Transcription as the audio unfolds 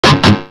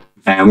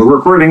And we're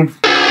recording.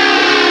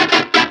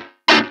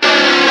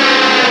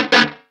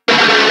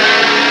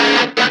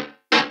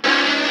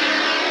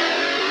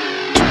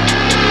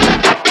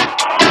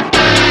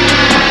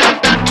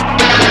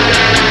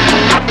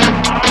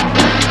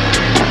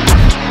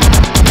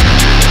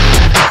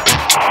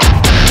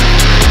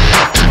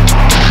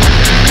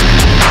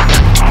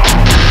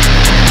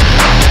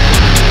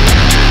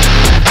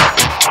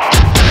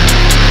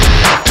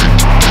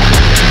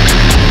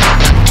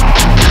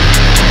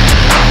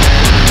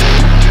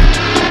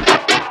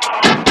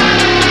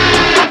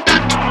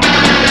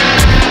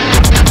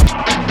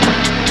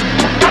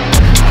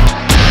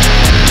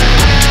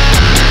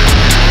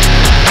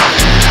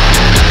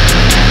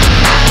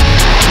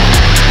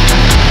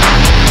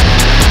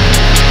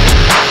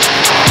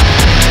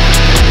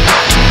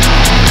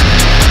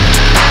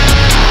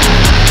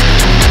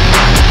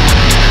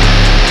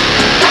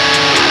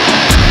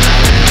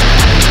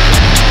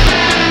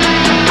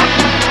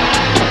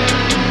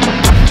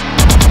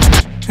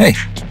 Hey,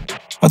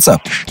 what's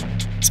up?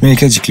 It's me,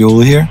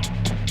 Kajikiola here.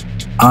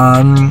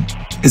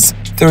 It's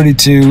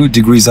 32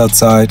 degrees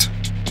outside.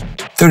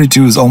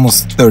 32 is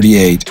almost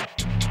 38.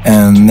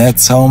 And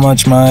that's how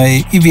much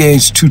my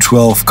EVH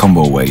 212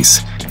 combo weighs.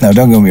 Now,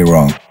 don't get me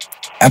wrong.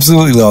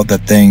 Absolutely love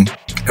that thing.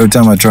 Every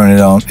time I turn it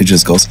on, it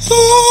just goes,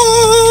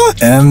 "Ah!"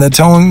 And the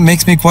tone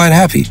makes me quite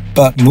happy.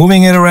 But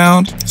moving it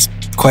around, it's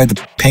quite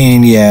the pain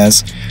in the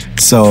ass.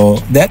 So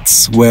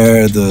that's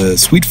where the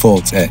sweet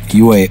folks at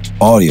UA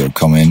Audio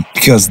come in,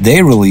 because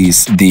they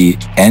released the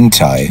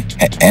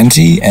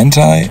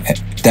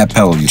that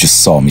pedal you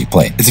just saw me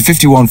play. It's a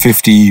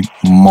 5150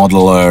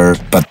 modeler,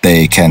 but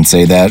they can't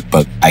say that,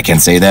 but I can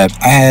say that.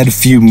 I had a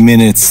few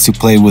minutes to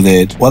play with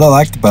it. What I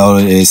liked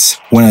about it is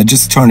when I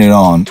just turned it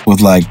on with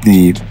like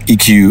the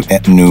EQ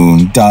at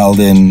noon, dialed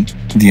in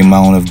the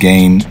amount of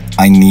gain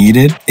I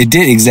needed, it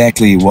did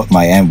exactly what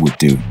my amp would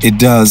do. It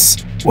does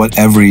what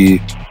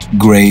every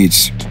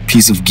great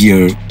piece of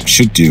gear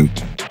should do.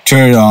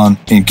 Turn it on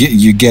and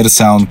you get a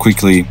sound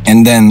quickly,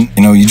 and then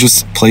you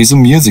just play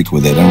some music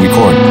with it and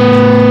record.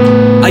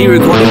 Are you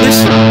recording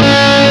this?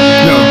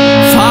 No.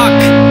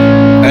 Fuck!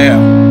 I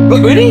am.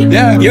 Really?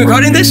 Yeah. You're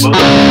recording this? No?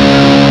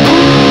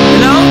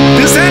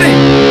 Just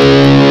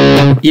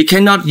saying. You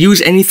cannot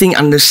use anything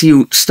unless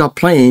you stop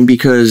playing,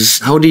 because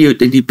how do you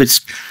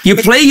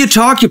play, you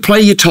talk, you play,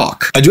 you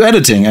talk. I do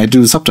editing. I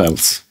do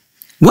subtitles.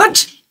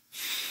 What?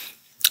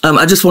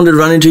 I just wanted to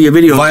run into your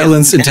video.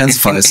 Violence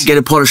intensifies. And get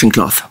a polishing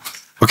cloth.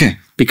 Okay.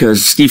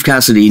 Because Steve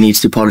Cassidy needs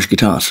to polish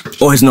guitars.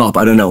 Or his knob,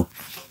 I don't know.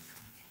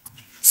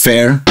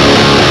 Fair.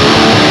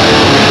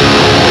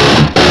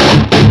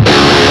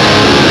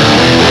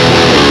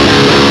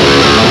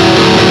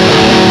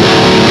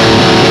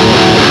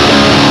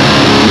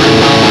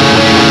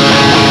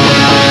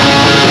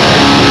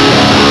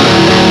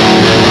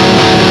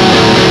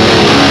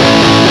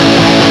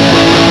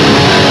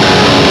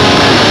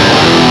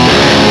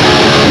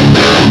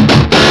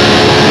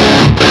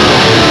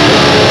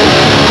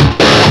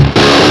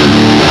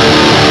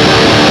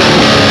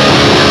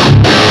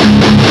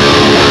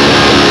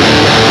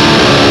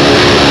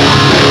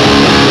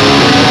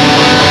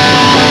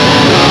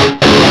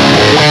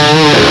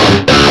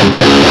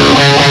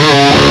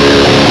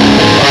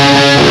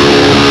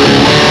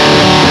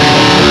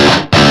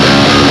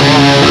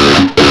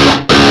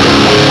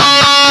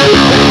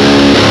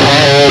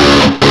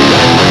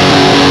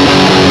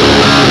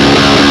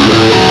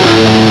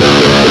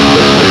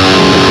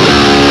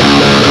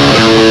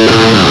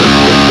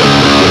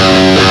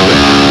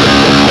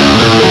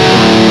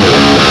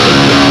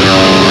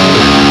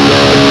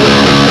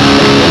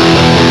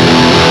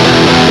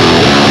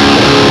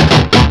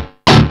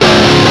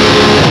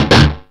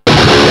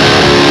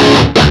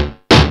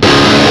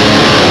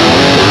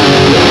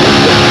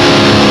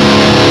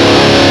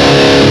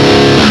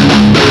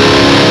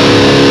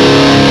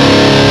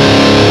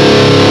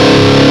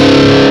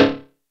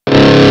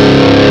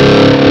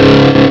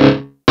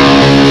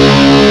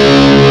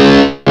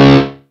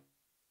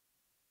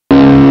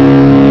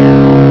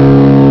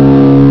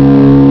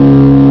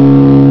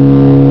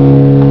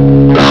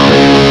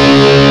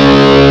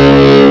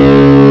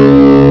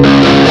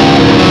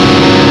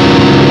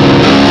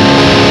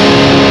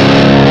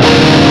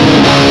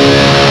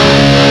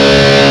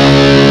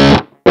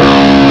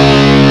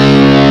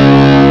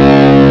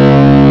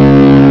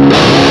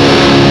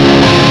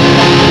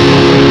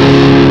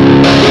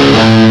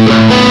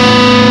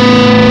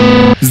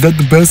 Is that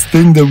the best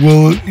thing that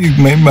will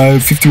make my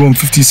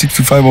 5150,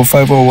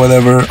 6505 or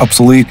whatever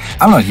obsolete?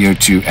 I'm not here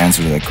to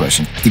answer that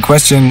question. The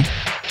question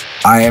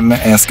I am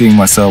asking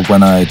myself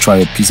when I try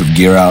a piece of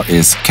gear out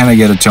is, can I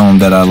get a tone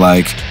that I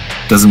like?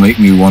 Does it make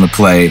me want to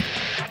play?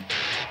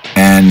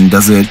 And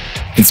does it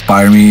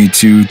inspire me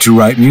to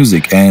write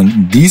music?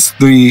 And these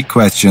three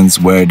questions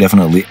were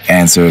definitely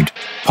answered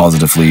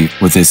positively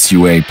with this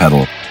UA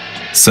pedal.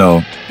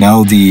 So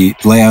now the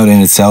layout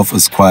in itself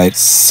is quite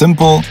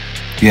simple.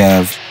 You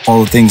have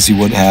all the things you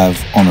would have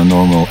on a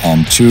normal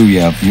M2. You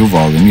have your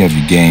volume, you have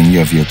your gain, you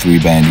have your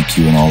 3-band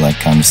EQ and all that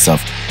kind of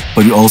stuff.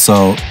 But you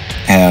also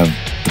have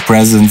the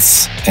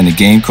presence and the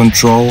gain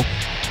control.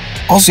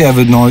 Also, you have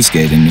a noise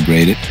gate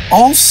integrated.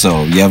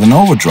 Also, you have an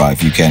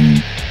overdrive you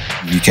can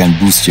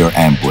boost your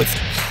amp with.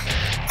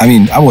 I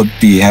mean, I would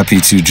be happy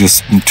to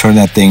just turn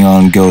that thing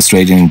on, go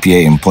straight in PA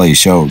and play a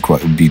show,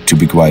 to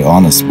be quite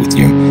honest with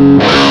you.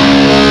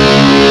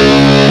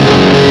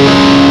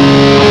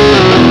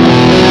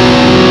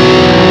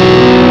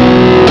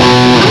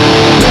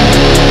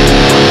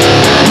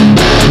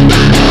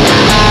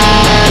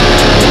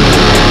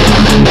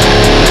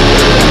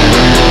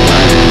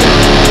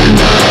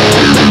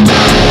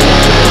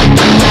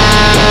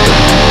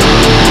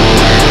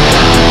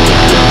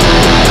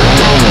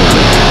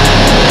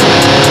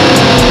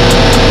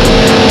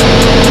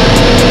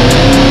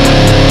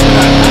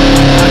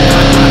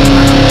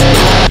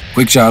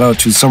 Quick shout out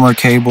to Summer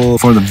Cable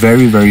for the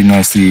very, very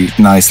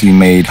nicely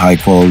made high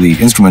quality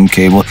instrument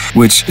cable,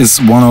 which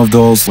is one of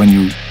those when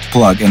you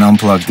plug and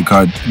unplug the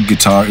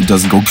guitar, it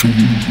doesn't go,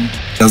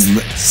 it does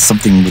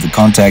something with the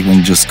contact and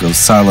it just goes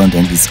silent,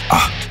 and it's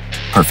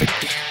perfect.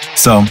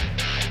 So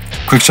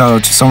quick shout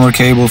out to Summer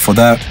Cable for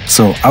that.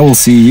 So I will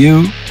see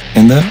you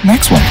in the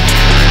next one.